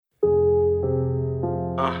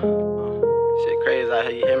Shit crazy out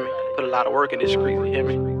here, you hear me? Put a lot of work in this street, you hear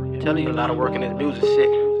me? Telling you a lot of work in this music shit.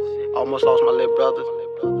 Almost lost my little brother.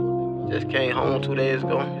 Just came home 2 days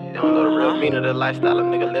ago. You don't know the real meaning of the lifestyle a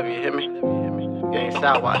nigga living, you hear me? Gang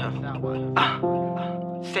south out here.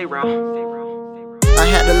 Stay round. I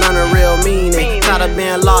had to learn the real meaning. Tired of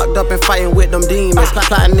being locked up and fighting with them demons.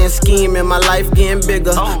 Plotting and scheming, my life getting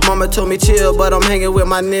bigger. Mama told me chill, but I'm hanging with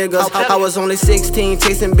my niggas. I was only 16,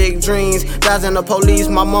 chasing big dreams. Dodging the police,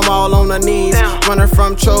 my mama all on her knees. Running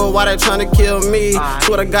from trouble, why they trying to kill me?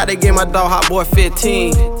 Swear to God, they gave my dog Hot Boy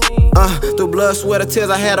 15. Through blood, sweat, and tears,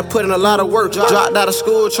 I had to put in a lot of work. Dropped out of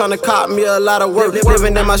school, trying to cop me a lot of work.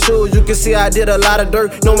 Living in my shoes, you can see I did a lot of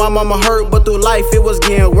dirt. Know my mama hurt, but through life it was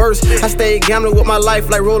getting worse. I stayed gambling with my life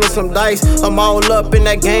like rolling some dice. I'm all up in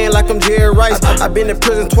that game like I'm Jerry Rice. I been in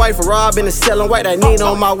prison twice for robbing and selling white. I need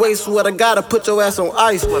on my waist, swear to God, I put your ass on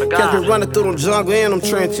ice. Catch me running through them jungle and them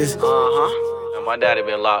trenches. And my daddy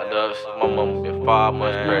been locked up, so my mama been 5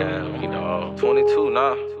 months pregnant. You know, 22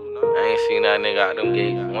 now. I ain't seen that nigga out them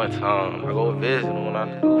gates one time. I go visit him when I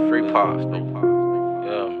do free pops. Yeah,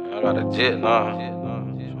 man, I got a jet now.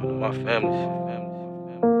 My family.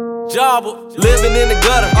 Jabba, living in the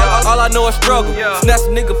gutter, all I know is struggle. Snatch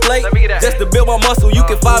a nigga plate, just to build my muscle. You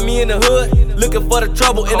can find me in the hood, looking for the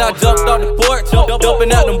trouble. And I jumped off the porch,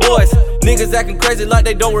 dumping out them boys. Niggas acting crazy like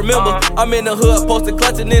they don't remember. I'm in the hood, posted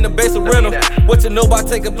clutching in the base of rental. What you know about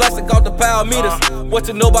taking plastic off the power meters? What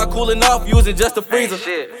you know about cooling off, using just a freezer?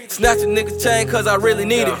 Snatch a nigga chain cause I really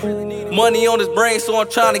need it. Money on his brain, so I'm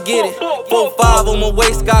trying to get it. 4-5 on my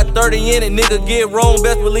waist, got 30 in it. Nigga get wrong,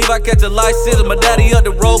 best believe I catch a life sentence. My daddy up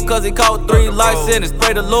the road cause he caught 3 life sentences.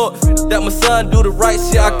 Pray the Lord that my son do the right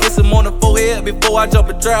shit. I kiss him on the forehead before I jump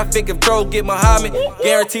in traffic. If Troll get behind me,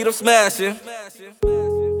 guaranteed I'm smashing.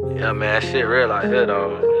 Yeah, man, shit real out here,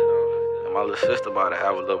 though. And my little sister about to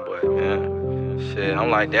have a little boy, man. Shit,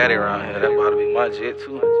 I'm like daddy around here. That about to be my jet,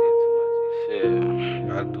 too. Shit,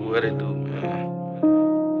 gotta do what it do, man.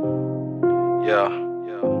 Yeah.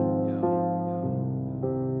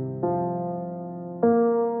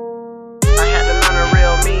 I had to learn the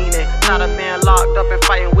real meaning. Tired of being locked up and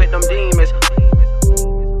fighting with them demons.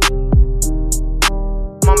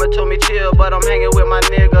 Mama told me chill, but I'm hanging with my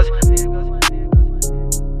niggas.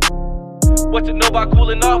 What you know about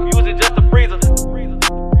cooling off, using just a freezer?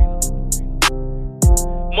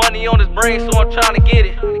 Money on his brain, so I'm trying to get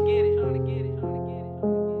it.